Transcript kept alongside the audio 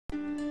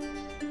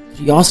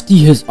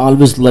Curiosity has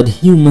always led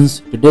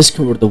humans to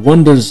discover the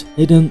wonders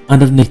hidden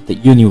underneath the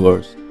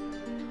universe.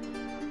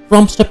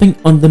 From stepping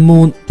on the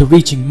moon to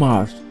reaching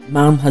Mars,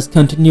 man has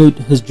continued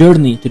his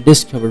journey to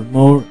discover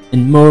more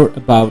and more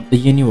about the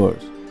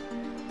universe.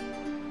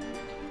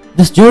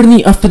 This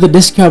journey after the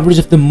discoveries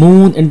of the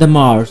moon and the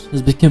Mars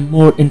has become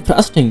more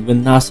interesting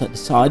when NASA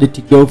decided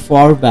to go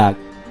far back,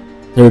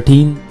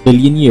 13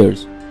 billion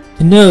years,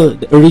 to know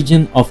the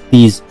origin of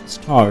these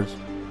stars.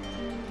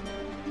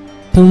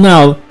 Till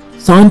now,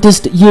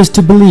 scientists used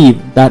to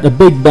believe that a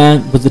Big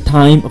Bang was the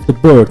time of the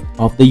birth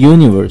of the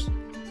universe,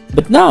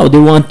 but now they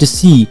want to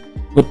see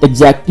what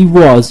exactly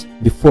was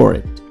before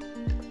it.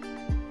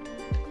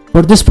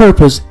 For this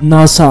purpose,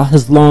 NASA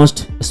has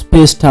launched a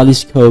space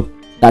telescope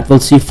that will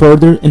see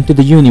further into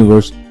the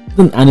universe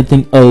than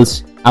anything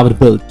else ever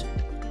built.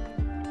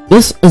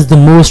 This is the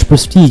most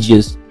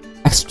prestigious,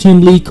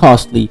 extremely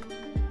costly,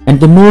 and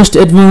the most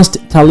advanced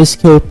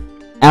telescope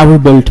ever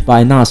built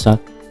by NASA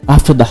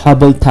after the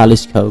Hubble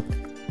telescope.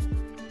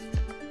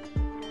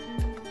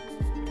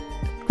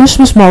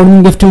 Christmas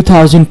morning of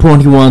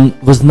 2021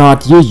 was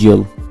not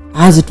usual,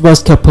 as it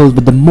was coupled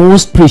with the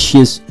most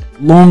precious,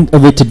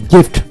 long-awaited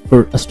gift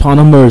for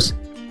astronomers,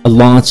 a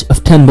launch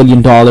of $10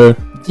 billion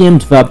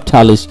James Webb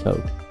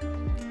Telescope.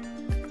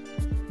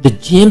 The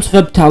James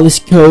Webb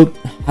Telescope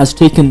has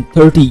taken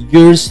 30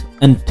 years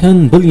and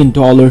 $10 billion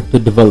to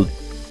develop,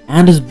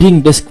 and is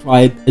being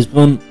described as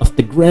one of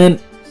the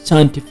grand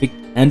scientific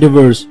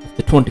endeavors of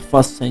the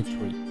 21st century.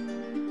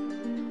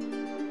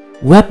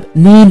 Webb,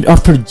 named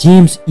after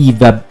James E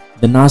Webb,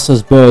 the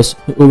NASA's boss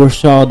who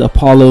oversaw the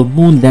Apollo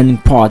moon landing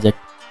project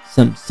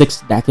some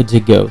 6 decades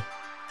ago.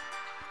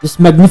 This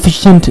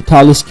magnificent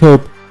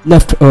telescope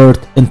left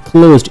Earth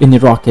enclosed in a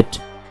rocket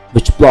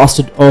which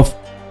blasted off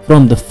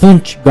from the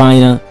French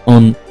Guiana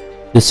on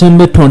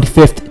December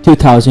 25,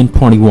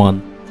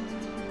 2021.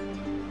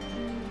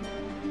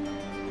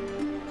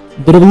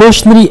 The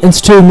revolutionary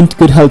instrument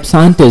could help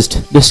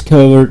scientists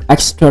discover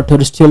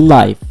extraterrestrial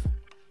life.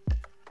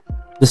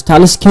 This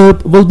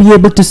telescope will be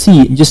able to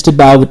see just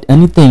about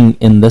anything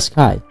in the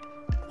sky.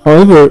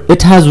 However,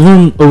 it has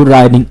one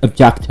overriding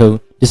objective: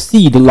 to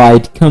see the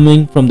light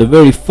coming from the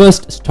very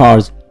first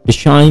stars to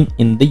shine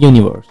in the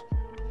universe.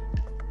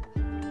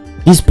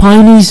 These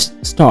pioneered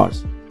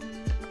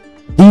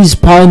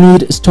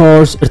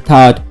stars are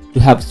thought to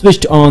have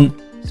switched on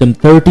some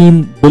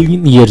 13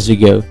 billion years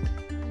ago.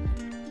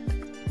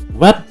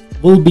 Webb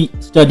will be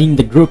studying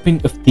the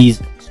grouping of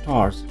these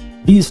stars.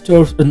 These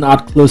stars are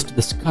not close to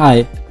the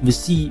sky we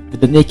see with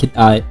the naked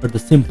eye or the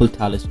simple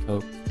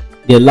telescope.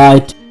 Their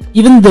light,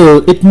 even though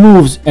it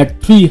moves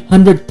at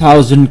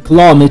 300,000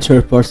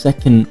 km per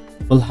second,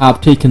 will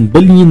have taken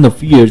billions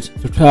of years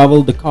to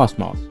travel the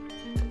cosmos.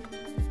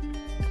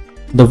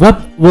 The Webb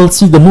will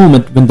see the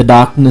moment when the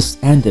darkness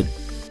ended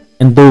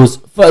and those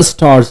first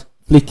stars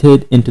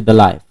flickered into the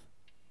light.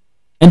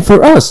 And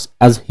for us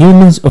as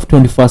humans of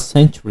 21st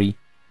century,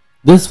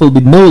 this will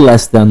be no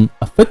less than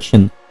a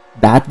fiction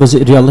that was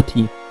a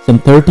reality some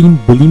 13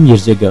 billion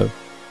years ago.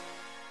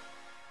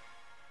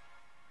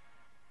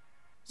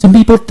 Some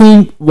people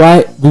think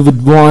why we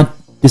would want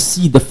to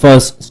see the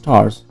first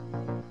stars.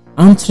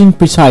 Answering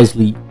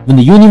precisely, when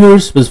the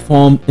universe was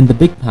formed in the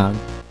Big Bang,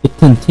 it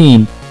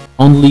contained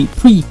only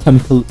 3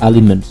 chemical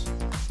elements: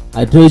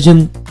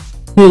 hydrogen,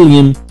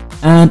 helium,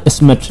 and a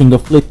smattering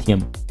of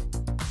lithium.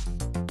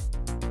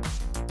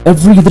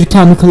 Every other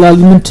chemical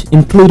element,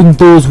 including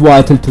those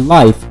vital to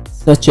life,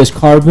 such as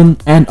carbon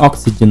and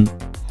oxygen,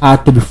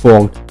 had to be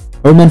formed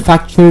or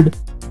manufactured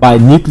by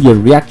nuclear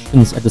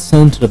reactions at the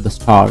center of the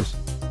stars.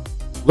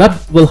 Webb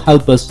will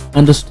help us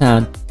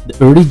understand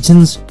the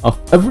origins of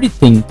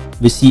everything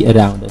we see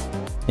around us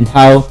and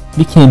how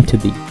we came to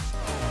be.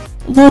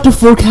 A lot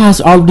of work has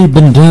already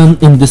been done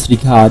in this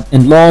regard,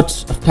 and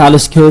lots of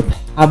telescopes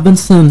have been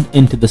sent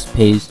into the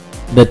space,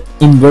 but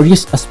in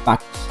various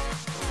aspects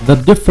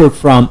that differ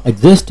from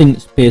existing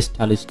space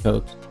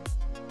telescopes.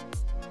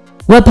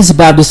 Webb is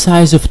about the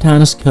size of a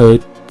tennis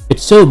court.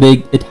 It's so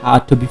big it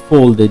had to be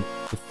folded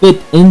to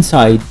fit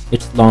inside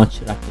its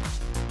launch rocket.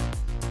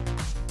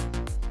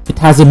 It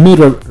has a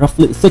mirror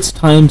roughly 6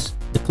 times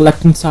the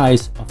collecting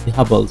size of the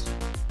Hubble's,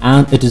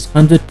 and it is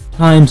 100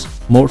 times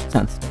more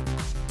sensitive.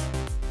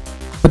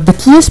 But the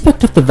key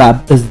aspect of the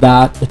Webb is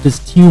that it is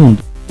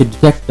tuned to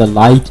detect the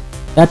light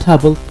that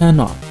Hubble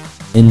cannot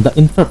in the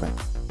infrared.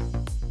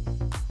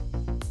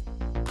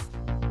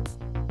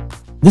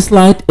 This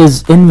light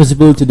is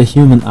invisible to the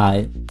human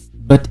eye,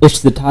 but it's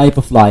the type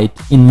of light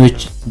in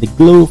which the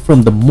glow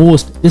from the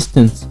most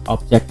distant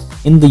objects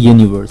in the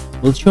universe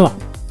will show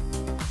up.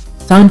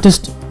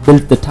 Scientists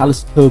built the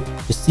telescope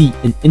to see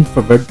in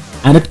infrared,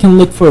 and it can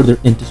look further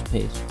into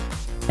space,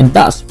 and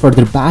thus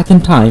further back in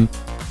time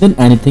than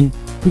anything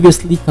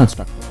previously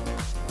constructed.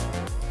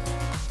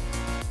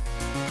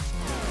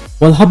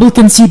 While Hubble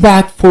can see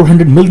back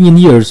 400 million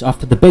years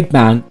after the Big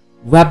Bang,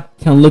 Webb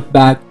can look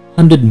back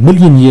 100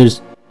 million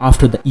years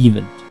after the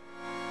event.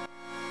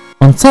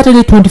 On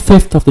Saturday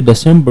 25th of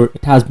December,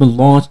 it has been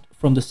launched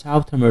from the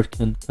South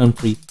American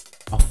country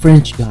of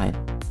French Guiana.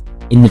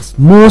 In its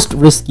most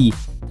risky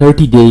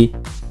 30-day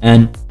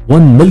and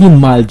 1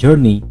 million-mile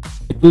journey,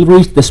 it will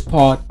reach the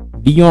spot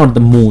beyond the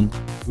moon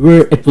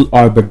where it will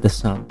orbit the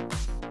sun.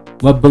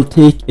 Webb will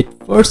take its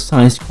first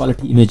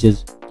science-quality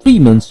images 3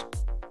 months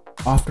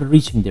after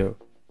reaching there.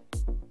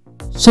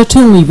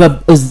 Certainly,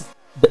 Webb is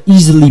the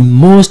easily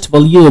most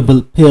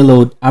valuable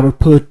payload ever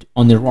put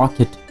on a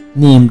rocket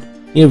named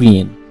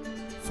Ariane.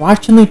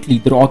 Fortunately,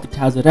 the rocket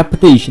has a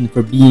reputation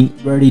for being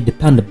very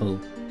dependable.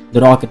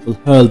 The rocket will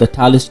hurl the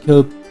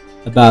telescope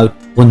about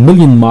 1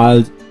 million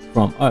miles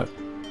from Earth.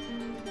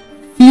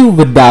 Few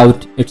would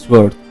doubt its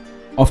worth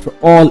after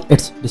all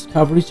its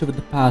discoveries over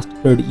the past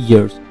 30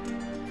 years,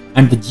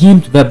 and the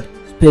James Webb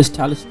Space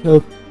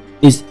Telescope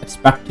is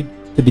expected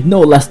to be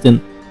no less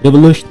than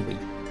revolutionary.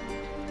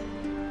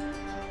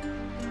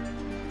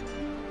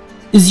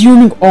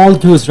 Assuming all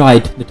goes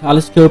right, the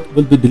telescope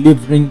will be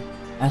delivering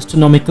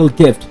astronomical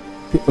gift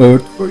to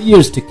Earth for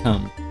years to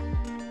come.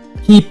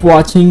 Keep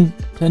watching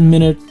 10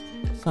 Minutes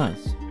Science.